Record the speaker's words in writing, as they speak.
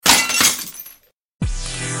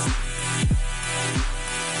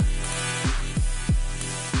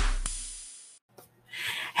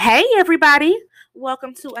Hey, everybody.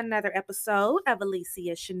 Welcome to another episode of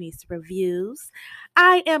Alicia Shanice Reviews.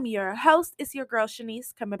 I am your host. It's your girl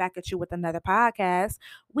Shanice coming back at you with another podcast.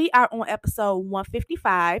 We are on episode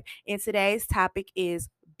 155, and today's topic is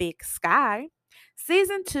Big Sky,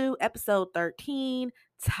 season 2, episode 13,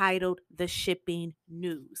 titled The Shipping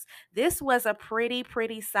News. This was a pretty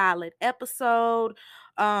solid episode.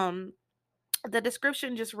 Um, the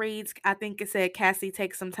description just reads, I think it said Cassie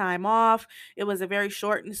takes some time off. It was a very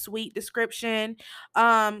short and sweet description.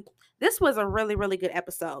 um this was a really good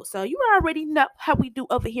episode. So you already know how we do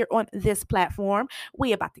over here on this platform.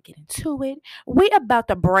 We about to get into it. We about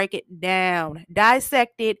to break it down,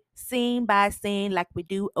 dissect it scene by scene like we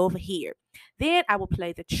do over here. Then I will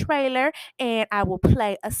play the trailer and I will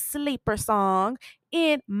play a sleeper song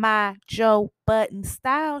in my Joe Button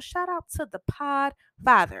style. Shout out to the pod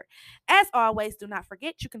father. As always, do not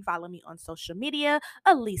forget you can follow me on social media: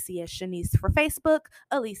 Alicia Shanice for Facebook,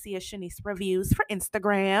 Alicia Shanice Reviews for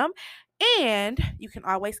Instagram, and you can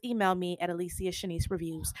always email me at Alicia Shanice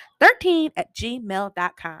Reviews 13 at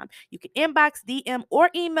gmail.com. You can inbox, DM, or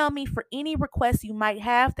email me for any requests you might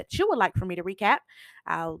have that you would like for me to recap.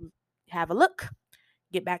 I'll have a look,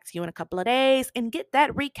 get back to you in a couple of days, and get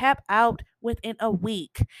that recap out within a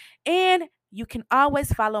week. And you can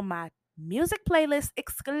always follow my music playlist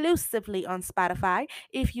exclusively on Spotify.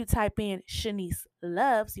 If you type in Shanice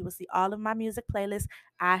Loves, you will see all of my music playlists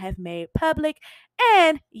I have made public.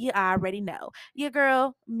 And you already know your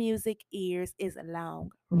girl music ears is long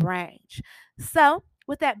range. So,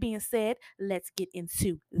 with that being said, let's get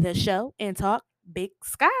into the show and talk Big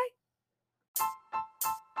Sky.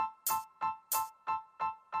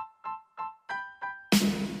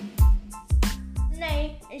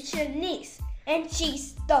 Name is Shanice, and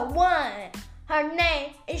she's the one. Her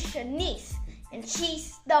name is Shanice, and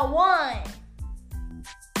she's the one.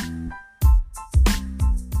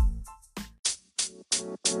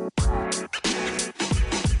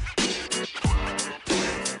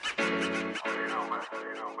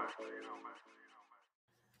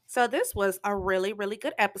 So this was a really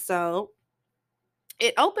good episode.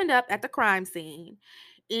 It opened up at the crime scene,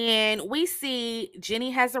 and we see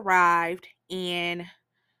Jenny has arrived, and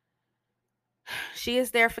she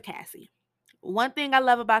is there for Cassie. One thing I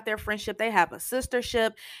love about their friendship, they have a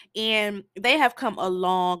sistership and they have come a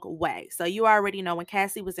long way. So you already know when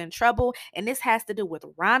Cassie was in trouble, and this has to do with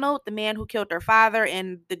Ronald, the man who killed her father,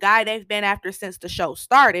 and the guy they've been after since the show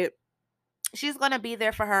started. She's gonna be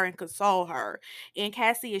there for her and console her. And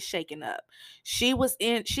Cassie is shaken up. She was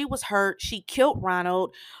hurt. She killed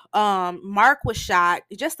Ronald. Mark was shot.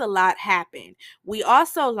 Just a lot happened. We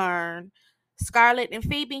also learn Scarlett and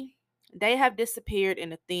Phoebe, they have disappeared in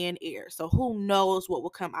the thin air. So who knows what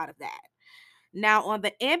will come out of that. Now on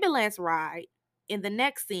the ambulance ride, in the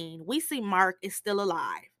next scene, we see Mark is still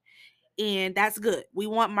alive. And that's good. We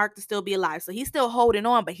want Mark to still be alive. So he's still holding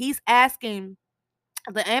on, but he's asking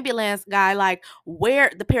the ambulance guy, like,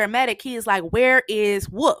 where the paramedic, he is like, where is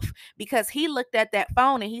Wolf? Because he looked at that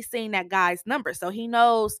phone and he's seen that guy's number. So he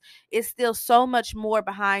knows it's still so much more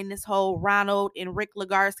behind this whole Ronald and Rick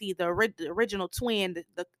Legarsky, the original twin,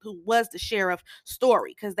 who was the sheriff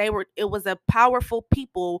story. Because it was a powerful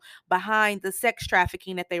people behind the sex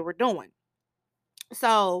trafficking that they were doing.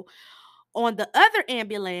 So on the other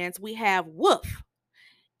ambulance, we have Wolf,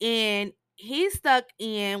 and he's stuck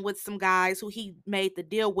in with some guys who he made the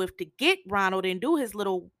deal with to get Ronald and do his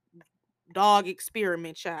little dog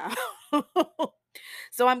experiment, child.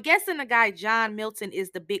 So I'm guessing the guy John Milton is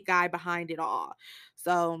the big guy behind it all.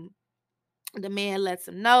 So the man lets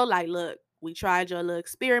him know, like, look, we tried your little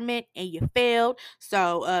experiment and you failed.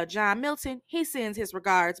 So John Milton, he sends his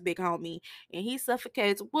regards, big homie, and he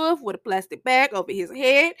suffocates Wolf with a plastic bag over his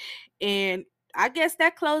head. And I guess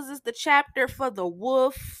that closes the chapter for the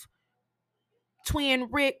Wolf twin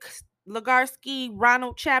Rick Legarsky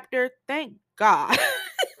Ronald chapter. Thank God.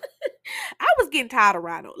 I was getting tired of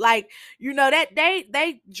Ronald. Like, that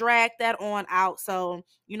they dragged that on out. So,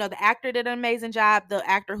 the actor did an amazing job. The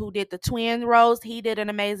actor who did the twin roles, he did an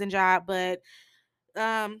amazing job. But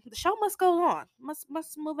the show must go on.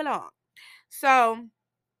 Must move along. So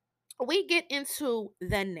we get into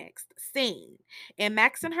the next scene, and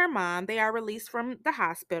Max and her mom, they are released from the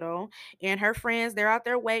hospital, and her friends, they're out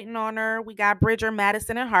there waiting on her. We got Bridger,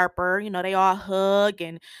 Madison, and Harper. They all hug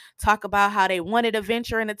and talk about how they wanted a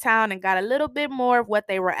venture into town and got a little bit more of what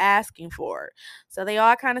they were asking for. So they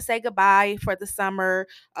all kind of say goodbye for the summer.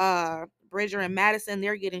 Bridger and Madison,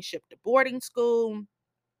 they're getting shipped to boarding school,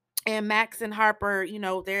 and Max and Harper,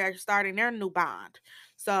 they're starting their new bond.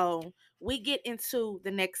 So we get into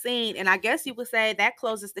the next scene, and I guess you could say that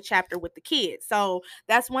closes the chapter with the kids. So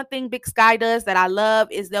that's one thing Big Sky does that I love,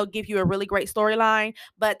 is they'll give you a really great storyline,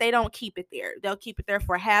 but they don't keep it there. They'll keep it there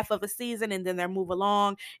for half of a season, and then they'll move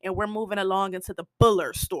along, and we're moving along into the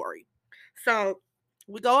Buller story. So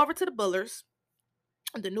we go over to the Bullers,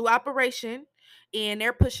 the new operation, and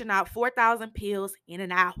they're pushing out 4,000 pills in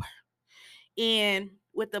an hour. And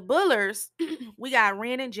with the Bullers, we got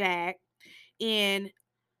Ren and Jag, and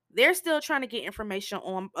they're still trying to get information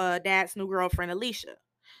on Dad's new girlfriend, Alicia.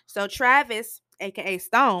 So Travis, aka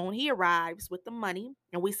Stone, he arrives with the money,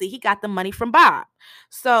 and we see he got the money from Bob.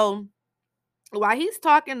 So while he's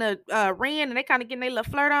talking to Ren and they kind of getting their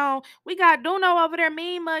little flirt on, we got Duno over there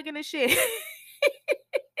mean mugging and shit.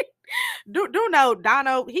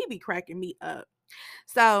 Dono, he be cracking me up.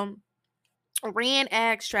 So Ren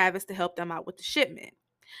asks Travis to help them out with the shipment.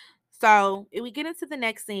 So we get into the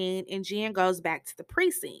next scene, and Jen goes back to the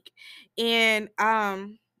precinct, and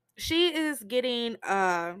she is getting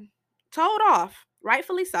told off,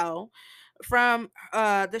 rightfully so, from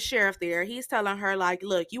the sheriff there. He's telling her, like,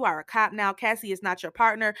 look, you are a cop now. Cassie is not your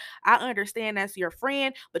partner. I understand that's your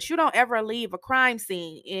friend, but you don't ever leave a crime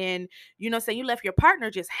scene, and say you left your partner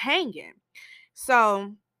just hanging.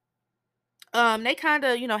 So they kind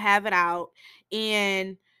of have it out,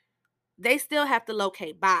 and they still have to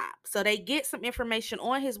locate Bob. So they get some information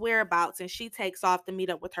on his whereabouts, and she takes off to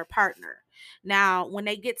meet up with her partner. Now, when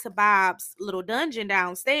they get to Bob's little dungeon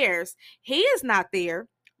downstairs, he is not there,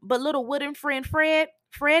 but little wooden friend Fred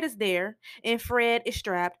is there, and Fred is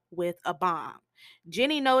strapped with a bomb.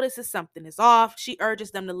 Jenny notices something is off. She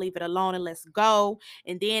urges them to leave it alone and let's go.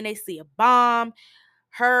 And then they see a bomb.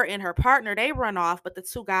 Her and her partner, they run off, but the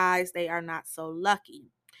two guys, they are not so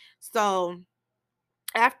lucky. So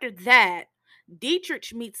after that,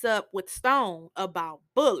 Dietrich meets up with Stone about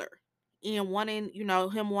Buller and him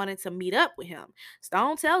wanting to meet up with him.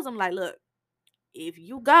 Stone tells him, like, look, if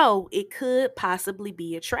you go, it could possibly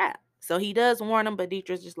be a trap. So he does warn him, but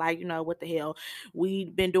Dietrich's just like, what the hell?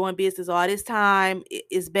 We've been doing business all this time.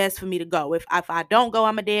 It's best for me to go. If I don't go,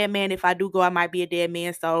 I'm a dead man. If I do go, I might be a dead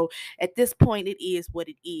man. So at this point, it is what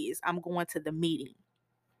it is. I'm going to the meeting.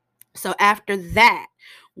 So after that,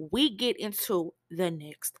 we get into the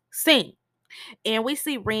next scene. And we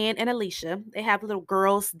see Ren and Alicia. They have little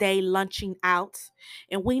girls' day lunching out.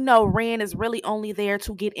 And we know Ren is really only there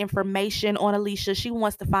to get information on Alicia. She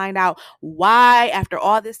wants to find out why, after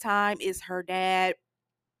all this time, is her dad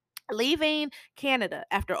leaving Canada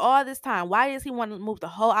after all this time. Why does he want to move the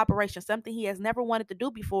whole operation? Something he has never wanted to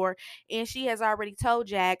do before. And she has already told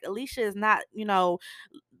Jack, Alicia is not,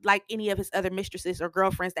 like any of his other mistresses or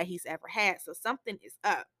girlfriends that he's ever had. So something is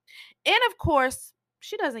up. And of course,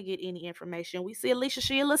 she doesn't get any information. We see Alicia,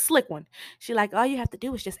 she a little slick one. She like, all you have to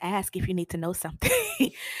do is just ask if you need to know something.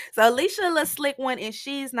 So Alicia a little slick one, and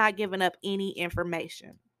she's not giving up any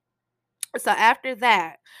information. So after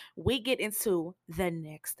that, we get into the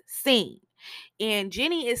next scene. And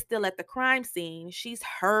Jenny is still at the crime scene. She's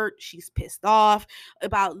hurt. She's pissed off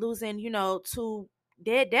about losing, two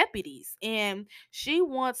dead deputies. And she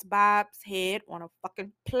wants Bob's head on a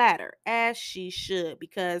fucking platter, as she should,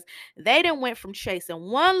 because they done went from chasing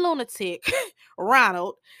one lunatic,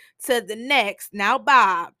 Ronald, to the next, now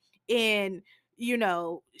Bob. And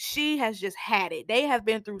she has just had it. They have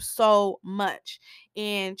been through so much.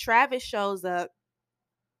 And Travis shows up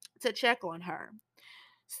to check on her.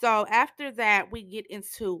 So after that, we get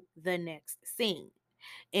into the next scene.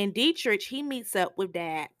 And Dietrich, he meets up with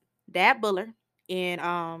Dad Buller, and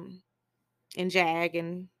Jag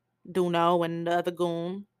and Duno and the other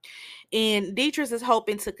goon. And Dietrich is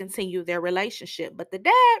hoping to continue their relationship. But the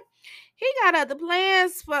dad, he got other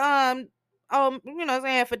plans for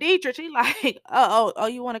for Dietrich. He like, oh,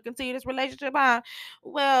 you want to continue this relationship, huh?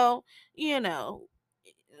 Well,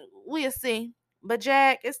 we'll see. But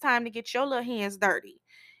Jag, it's time to get your little hands dirty.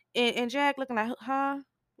 And Jag looking like, huh?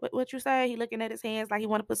 What you say? He looking at his hands like he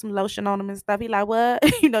want to put some lotion on them and stuff. He like, what?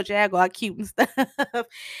 Jag all cute and stuff.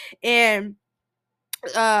 And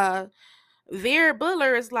Vera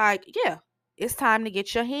Buller is like, yeah, it's time to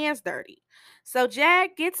get your hands dirty. So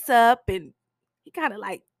Jag gets up and he kind of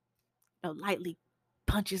like, lightly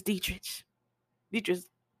punches Dietrich. Dietrich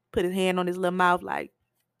put his hand on his little mouth like,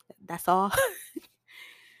 that's all.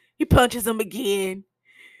 He punches him again.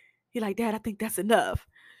 He like, Dad, I think that's enough.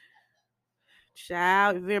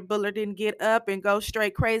 Child, Vera Buller didn't get up and go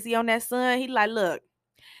straight crazy on that son. He like, look,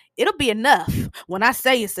 it'll be enough when I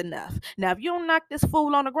say it's enough. Now, if you don't knock this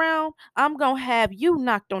fool on the ground, I'm going to have you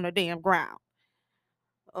knocked on the damn ground.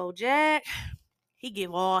 Oh, Jack, He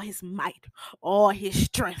give all his might, all his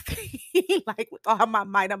strength. He like, with all my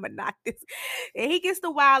might, I'ma knock this. And he gets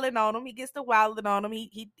to wilding on him.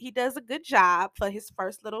 He does a good job for his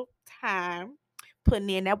first little time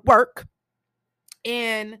putting in that work.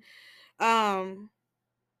 And um,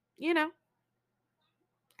 you know,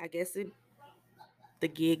 I guess the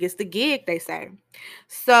gig is the gig, they say.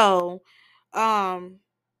 So, um,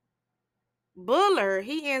 Buller,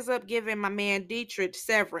 he ends up giving my man Dietrich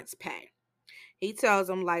severance pay. He tells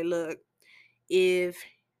him, like, look, if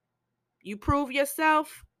you prove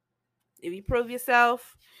yourself, if you prove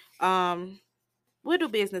yourself, we'll do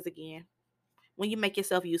business again when you make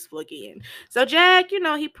yourself useful again. So Jack,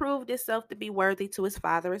 he proved himself to be worthy to his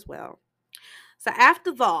father as well. So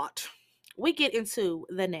after that, we get into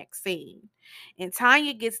the next scene. And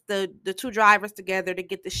Tanya gets the two drivers together to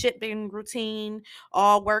get the shipping routine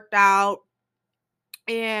all worked out.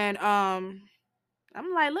 And I'm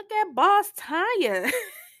like, look at boss Tanya.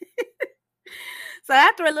 So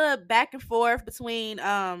after a little back and forth between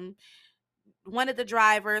one of the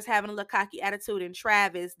drivers having a little cocky attitude and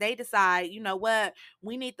Travis, they decide, you know what,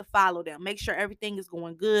 we need to follow them, make sure everything is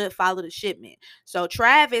going good, follow the shipment. So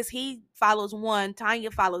Travis, he follows one,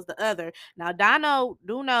 Tanya follows the other. Now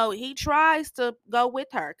Duno, he tries to go with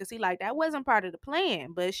her because he like, that wasn't part of the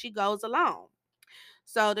plan, but she goes along.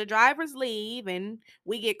 So the drivers leave and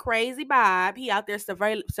we get Crazy Bob. He out there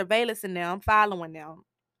surveillancing them, following them.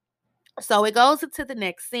 So it goes into the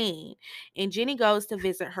next scene, and Jenny goes to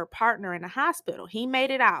visit her partner in the hospital. He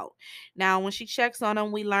made it out. Now, when she checks on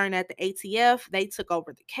him, we learn that the ATF, they took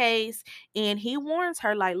over the case, and he warns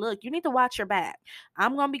her, like, look, you need to watch your back.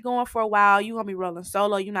 I'm going to be going for a while. You're going to be rolling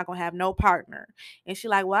solo. You're not going to have no partner. And she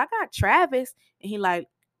like, well, I got Travis. And he like,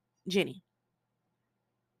 Jenny,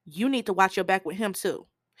 you need to watch your back with him too.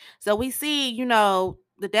 So we see,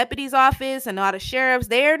 the deputy's office and all the sheriffs,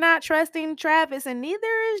 they're not trusting Travis, and neither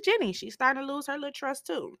is Jenny. She's starting to lose her little trust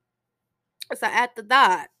too. So after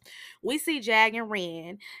that, we see Jag and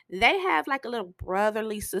Ren. They have like a little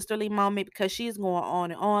brotherly, sisterly moment because she's going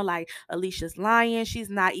on and on. Like, Alicia's lying. She's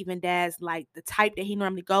not even Dad's like the type that he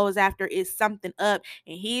normally goes after. Is something up,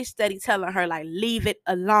 and he's steady telling her like, leave it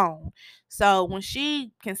alone. So when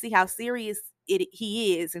she can see how serious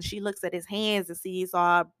he is, and she looks at his hands and sees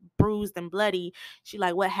all bruised and bloody, she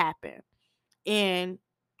like, what happened? And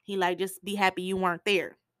he like, just be happy you weren't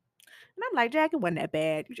there. And I'm like, Jack, it wasn't that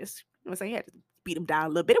bad. You just, I'm saying, you had to beat him down a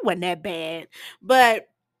little bit. It wasn't that bad. But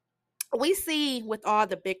we see with all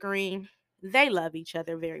the bickering, they love each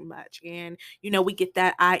other very much. And, we get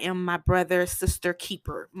that I am my brother, sister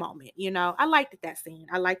keeper moment. I liked that scene.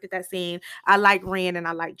 I like Ren and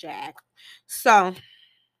I like Jack. So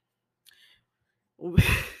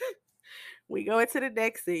we go into the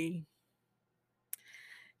next scene.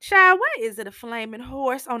 Child, what is it? A flaming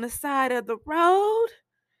horse on the side of the road?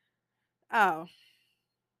 Oh,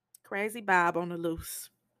 Crazy Bob on the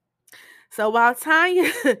loose. So while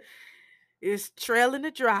Tanya is trailing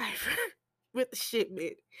the driver with the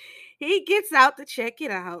shipment, he gets out to check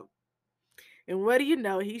it out. And what do you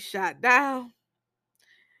know? He's shot down.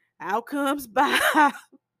 Out comes Bob.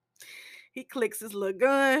 He clicks his little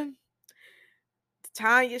gun.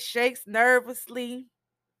 Tanya shakes nervously.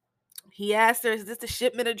 He asks her, is this a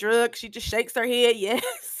shipment of drugs? She just shakes her head,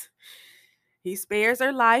 yes. He spares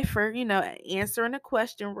her life for, answering the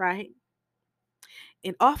question right.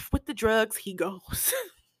 And off with the drugs he goes.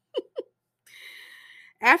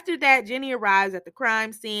 After that, Jenny arrives at the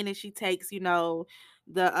crime scene and she takes, the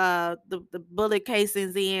bullet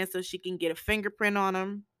casings in so she can get a fingerprint on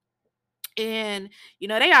them. And,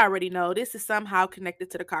 they already know this is somehow connected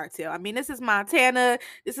to the cartel. I mean, this is Montana.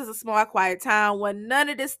 This is a small, quiet town where none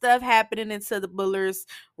of this stuff happening until the Bullers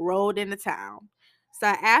rolled into town. So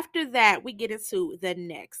after that, we get into the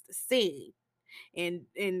next scene. And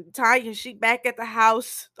Tanya, she back at the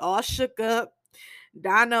house, all shook up.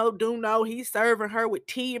 Duno, he's serving her with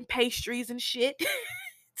tea and pastries and shit.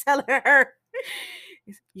 Telling her,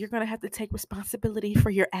 you're going to have to take responsibility for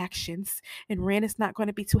your actions. And Ren is not going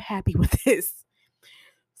to be too happy with this.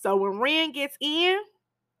 So when Ren gets in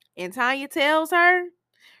and Tanya tells her,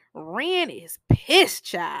 Ren is pissed,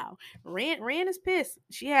 child. Ren is pissed.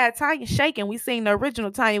 She had Tanya shaking. We seen the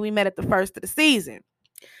original Tanya we met at the first of the season.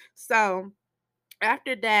 So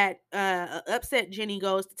after that, upset Jenny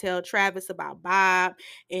goes to tell Travis about Bob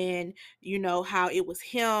and, how it was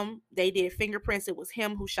him. They did fingerprints. It was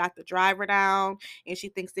him who shot the driver down, and she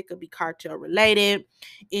thinks it could be cartel related.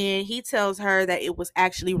 And he tells her that it was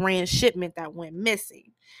actually Ren's shipment that went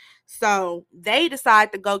missing. So they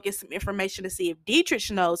decide to go get some information to see if Dietrich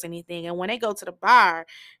knows anything. And when they go to the bar,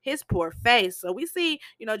 his poor face. So we see,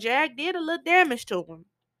 Jag did a little damage to him.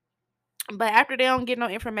 But after they don't get no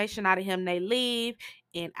information out of him, they leave,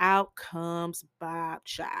 and out comes Bob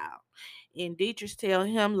Child. And Dietrich tell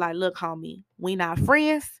him, like, look, homie, we not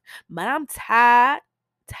friends, but I'm tired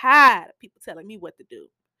of people telling me what to do.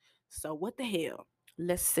 So what the hell?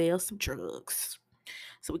 Let's sell some drugs.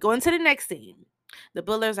 So we go into the next scene. The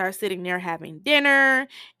Bullers are sitting there having dinner,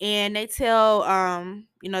 and they tell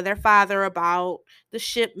their father about the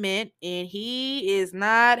shipment, and he is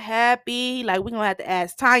not happy. Like, we're gonna have to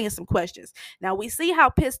ask Tanya some questions. Now we see how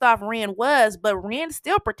pissed off Ren was, but Ren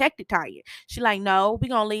still protected Tanya. She like, no, we're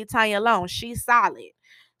gonna leave Tanya alone. She's solid.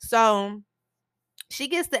 So she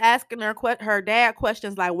gets to asking her dad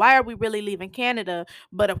questions like, why are we really leaving Canada?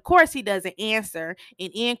 But of course he doesn't answer.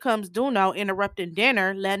 And in comes Duno interrupting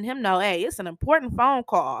dinner, letting him know, hey, it's an important phone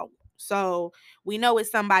call. So we know it's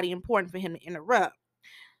somebody important for him to interrupt.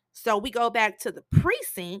 So we go back to the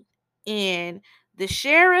precinct, and the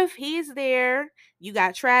sheriff, he's there. You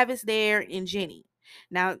got Travis there and Jenny.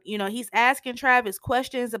 Now, he's asking Travis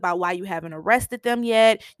questions about why you haven't arrested them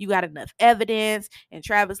yet. You got enough evidence. And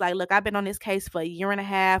Travis like, look, I've been on this case for a year and a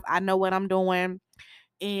half. I know what I'm doing.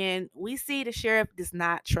 And we see the sheriff does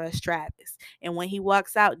not trust Travis. And when he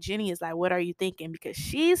walks out, Jenny is like, what are you thinking? Because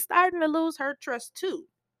she's starting to lose her trust too.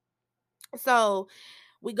 So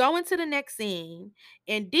we go into the next scene,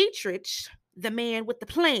 and Dietrich, the man with the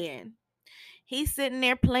plan, he's sitting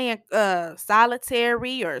there playing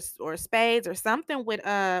solitary or spades or something with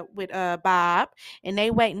Bob, and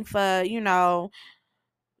they waiting for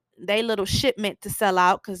they little shipment to sell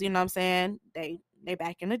out, because what I'm saying, they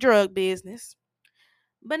back in the drug business.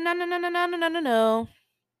 But no.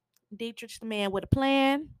 Dietrich, the man with a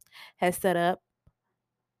plan, has set up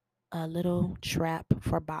a little trap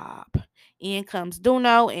for Bob. In comes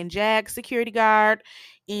Duno and Jag security guard,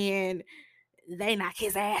 and they knock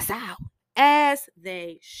his ass out, as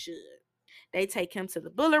they should. They take him to the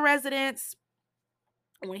Buller residence.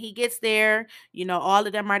 When he gets there, all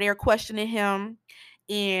of them are there questioning him,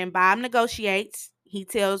 and Bob negotiates. He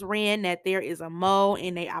tells Ren that there is a mole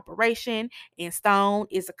in their operation, and Stone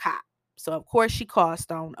is a cop. So of course she calls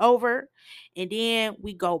Stone over. And then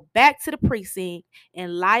we go back to the precinct,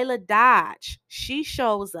 and Lila Dodge, she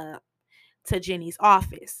shows up to Jenny's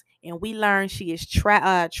office, and we learn she is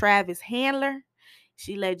Travis' handler.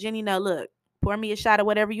 She let Jenny know, look, pour me a shot of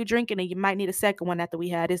whatever you're drinking, and you might need a second one after we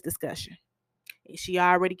had this discussion. And she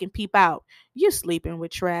already can peep out, you're sleeping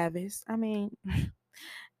with Travis. I mean,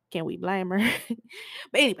 can we blame her?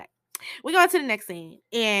 But anyway, we go to the next scene,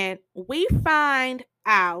 and we find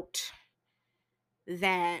out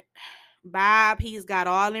that Bob, he's got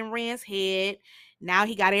all in Ren's head. Now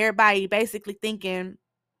he got everybody basically thinking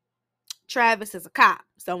Travis is a cop.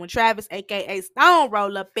 So when Travis, aka Stone,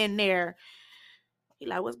 roll up in there, he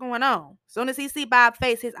like, what's going on? As soon as he see Bob's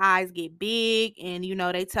face, his eyes get big, and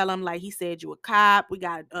they tell him, like, he said you a cop. We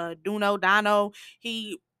got Dono.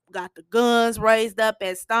 He got the guns raised up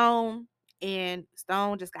at Stone, and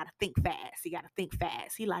Stone just gotta think fast. He gotta think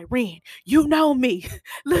fast. He like, Ren, you know me.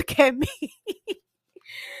 Look at me.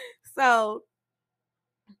 So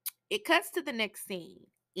it cuts to the next scene,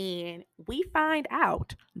 and we find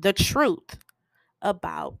out the truth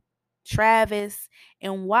about Travis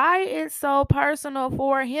and why it's so personal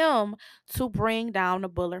for him to bring down the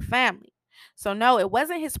Buller family. So no, it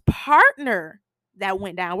wasn't his partner that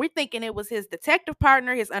went down. We're thinking it was his detective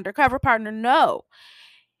partner, his undercover partner. No.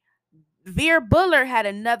 Veer Buller had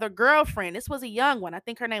another girlfriend. This was a young one. I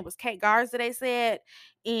think her name was Kate Garza, they said.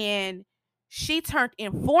 And she turned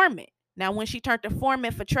informant. Now, when she turned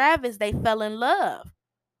informant for Travis, they fell in love.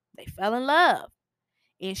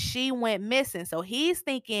 And she went missing. So he's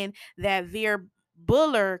thinking that Veer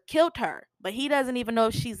Buller killed her, but he doesn't even know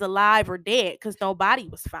if she's alive or dead because no body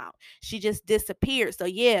was found. She just disappeared. So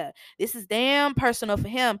yeah, this is damn personal for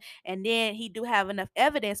him. And then he do have enough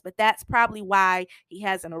evidence, but that's probably why he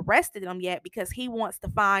hasn't arrested him yet, because he wants to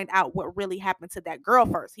find out what really happened to that girl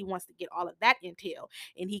first. He wants to get all of that intel,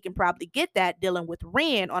 and he can probably get that dealing with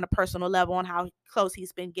Ren on a personal level on how close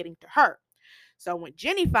he's been getting to her. So when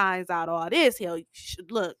Jenny finds out all this,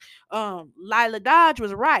 look, Lila Dodge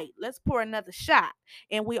was right. Let's pour another shot.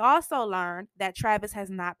 And we also learned that Travis has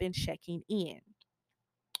not been checking in.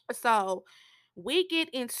 So we get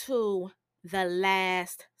into the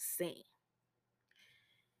last scene.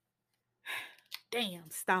 Damn,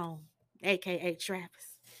 Stone, aka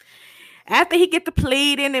Travis. After he get to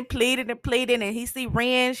pleading and he see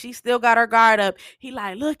Ren, she still got her guard up. He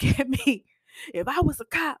like, look at me. If I was a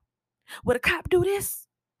cop, would a cop do this?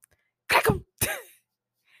 Click him.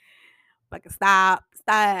 Fucking stab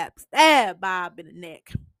Bob in the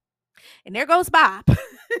neck. And there goes Bob.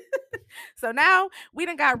 So now we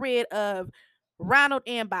done got rid of Ronald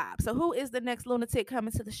and Bob. So who is the next lunatic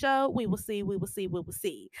coming to the show? We will see. We will see. We will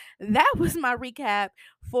see. That was my recap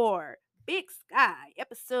for Big Sky,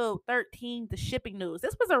 episode 13, the shipping news.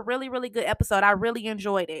 This was a really, really good episode. I really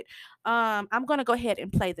enjoyed it. I'm gonna go ahead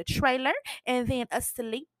and play the trailer and then a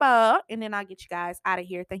sleeper, and then I'll get you guys out of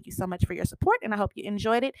here. Thank you so much for your support, and I hope you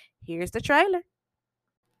enjoyed it. Here's the trailer.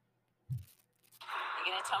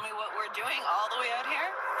 You gonna tell me what we're doing all the way out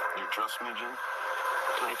here? You trust me, Jim?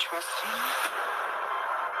 Do I trust you?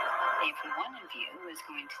 If one of you is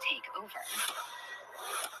going to take over,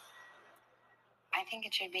 I think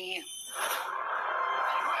it should be you. You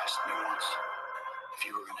asked me once if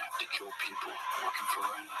you were gonna have to kill people working for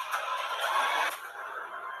Ren.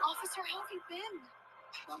 Officer, how have you been?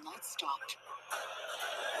 Will not stop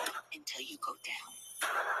until you go down.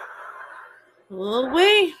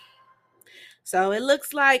 Oh, so it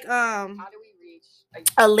looks like How do we reach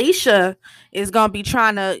Alicia is gonna be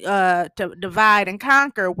trying to divide and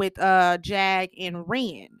conquer with Jag and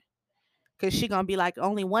Ren, because she gonna be like,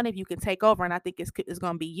 only one of you can take over, and I think it's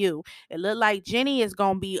gonna be you. It look like Jenny is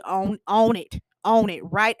gonna be on it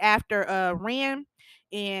right after Ren,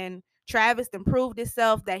 and Travis then proved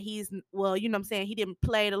himself that he's, well, you know what I'm saying, he didn't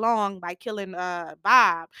play it along by killing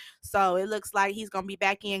Bob. So it looks like he's gonna be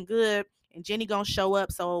back in good, and Jenny gonna show up.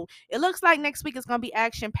 So it looks like next week is gonna be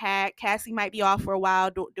action packed. Cassie might be off for a while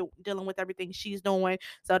dealing with everything she's doing,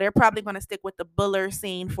 so they're probably gonna stick with the Buller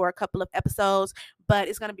scene for a couple of episodes. But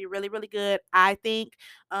it's gonna be really, really good, I think.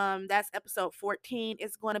 That's episode 14.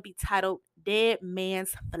 It's gonna be titled Dead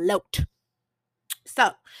Man's Float. So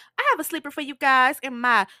I have a sleeper for you guys in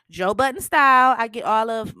my Joe Budden style. I get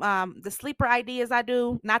all of the sleeper ideas I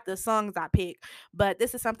do, not the songs I pick, but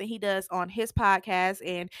this is something he does on his podcast.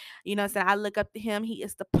 And you know what I'm saying, I look up to him. He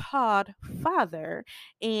is the pod father.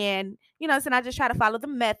 And you know what I'm saying, I just try to follow the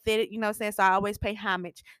method, you know what I'm saying? So I always pay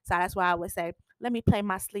homage. So that's why I would say, let me play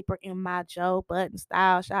my sleeper in my Joe Budden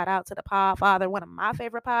style. Shout out to the pod father, one of my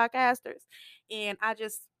favorite podcasters. And I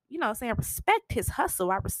just, you know what I'm saying, respect his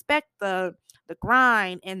hustle. I respect the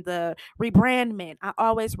grind and the rebrandment. I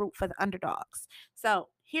always root for the underdogs. So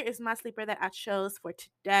here is my sleeper that I chose for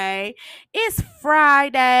today. It's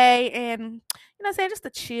Friday, and you know what I'm saying, just a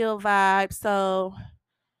chill vibe. So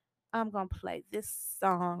I'm gonna play this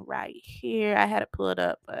song right here. I had it pulled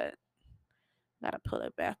up, but gotta pull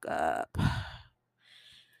it back up.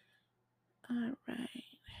 All right.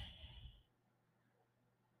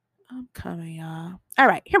 I'm coming, y'all. All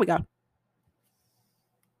right, here we go.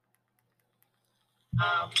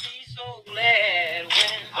 I'll be so glad when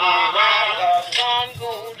the sun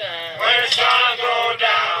go down. When the sun go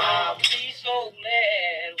down. I'll be so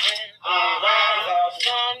glad when the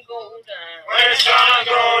sun go down. When the sun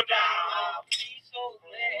go down. I'll be so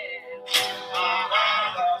glad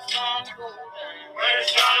when the sun go down. When the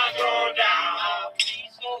sun go down. I'll be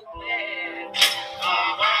so glad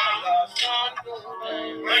when the sun go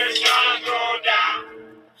down. When the sun go down.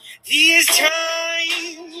 These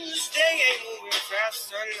times, they ain't moving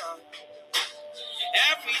fast enough.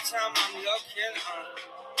 Every time I'm looking up,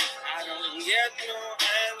 I don't get no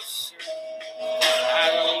answer. I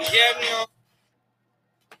don't get no...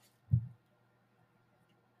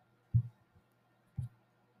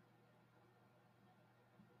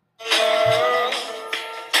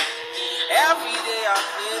 Every day I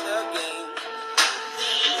play the game,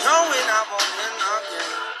 knowing I won't win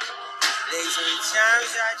again. Days and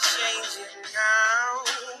times are changing now.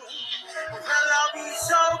 Well, I'll be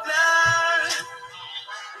so glad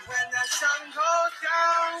when the sun goes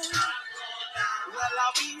down. Well,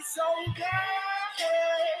 I'll be so glad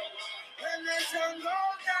when the sun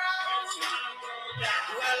goes down.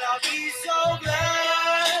 Well, I'll be so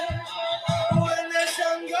glad when the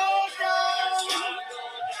sun goes down.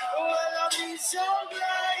 Well, I'll be so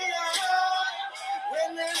glad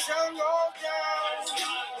when the sun goes down.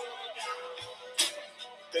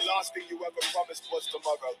 The last thing you ever promised was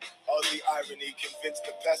tomorrow. All the irony convinced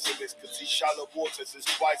the pessimist, cause these shallow waters is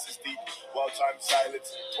twice as deep. Well-timed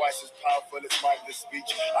silence, twice as powerful as mindless speech.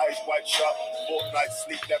 Eyes wide shut, fortnight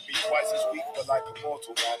sleep left me twice as weak, but like a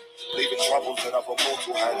mortal man, leaving troubles in other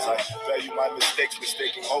mortal hands. I bear you my mistakes,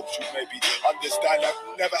 mistaking hopes you maybe understand.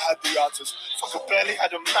 I've never had the answers, fuck, I barely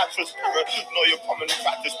had a mattress. Know your common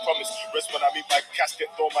practice, promise. Rest when I meet my casket,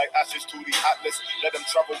 throw my ashes to the atlas. Let them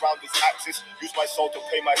travel round this axis, use my soul to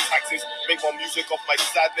pay my taxes, make more music of my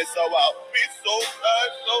sadness. So I'll be so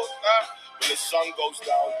sad when the sun goes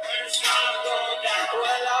down. When the sun goes down.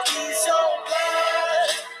 Well, I'll be so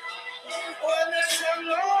glad when the sun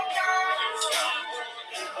goes down.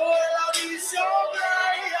 Well, I'll be so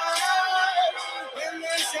glad when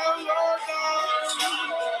the sun goes down.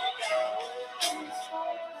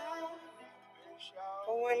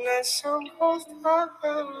 the sun goes down,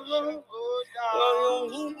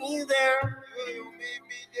 will you meet me there?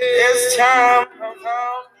 This time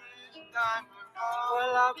around,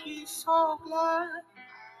 will I be so glad?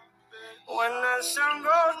 When the sun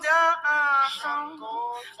goes down,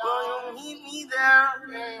 will you meet me there?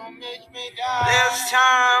 This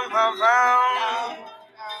time around,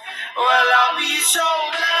 will I be so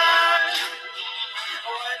glad?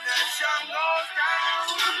 When the sun goes down,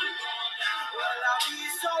 will I be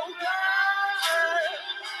so glad?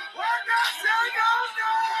 When the sun goes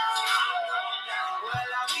down,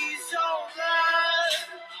 will I be so glad?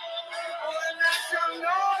 When the sun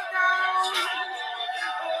goes down,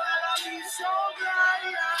 will I be so glad?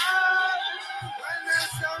 Yeah. When the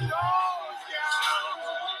sun goes down,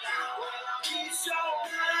 will I be so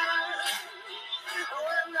glad?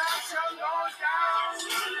 When the sun goes down,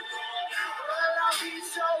 will I be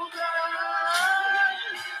so glad?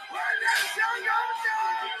 When the sun goes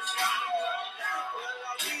down, will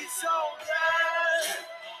I be so glad?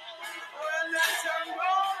 When the sun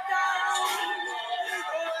goes down,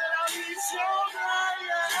 will I be so glad?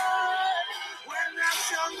 Yeah. When the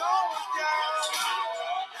sun goes down.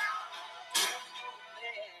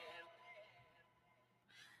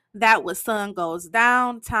 That was Sun Goes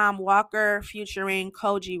Down, Tom Walker featuring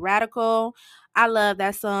Koji Radical. I love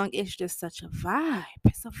that song. It's just such a vibe.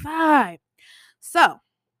 It's a vibe. So,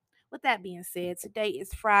 with that being said, today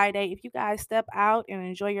is Friday. If you guys step out and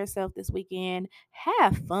enjoy yourself this weekend,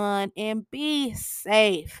 have fun and be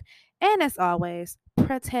safe. And as always,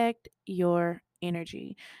 protect your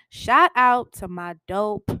energy. Shout out to my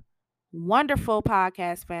dope, wonderful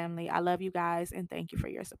podcast family. I love you guys and thank you for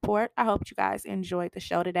your support. I hope you guys enjoyed the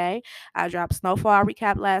show today. I dropped Snowfall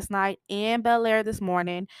recap last night and Bel Air this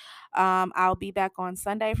morning. I'll be back on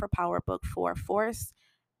Sunday for Power Book 4 Force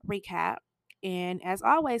recap. And as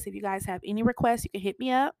always, if you guys have any requests, you can hit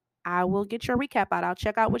me up. I will get your recap out. I'll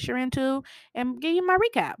check out what you're into and give you my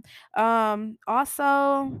recap.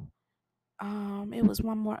 Also, it was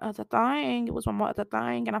one more other thing. It was one more other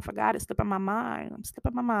thing, and I forgot it. Slipping my mind. I'm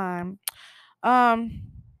slipping my mind. Um,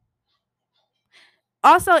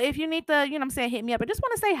 Also, if you need to, what I'm saying, hit me up. I just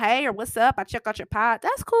want to say hey or what's up. I check out your pod.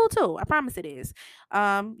 That's cool too. I promise it is.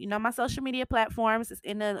 My social media platforms is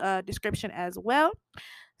in the description as well.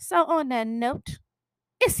 So on that note,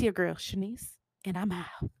 it's your girl Shanice, and I'm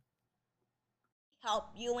out. Hope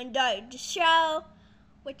you enjoyed the show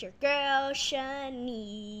with your girl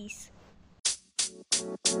Shanice.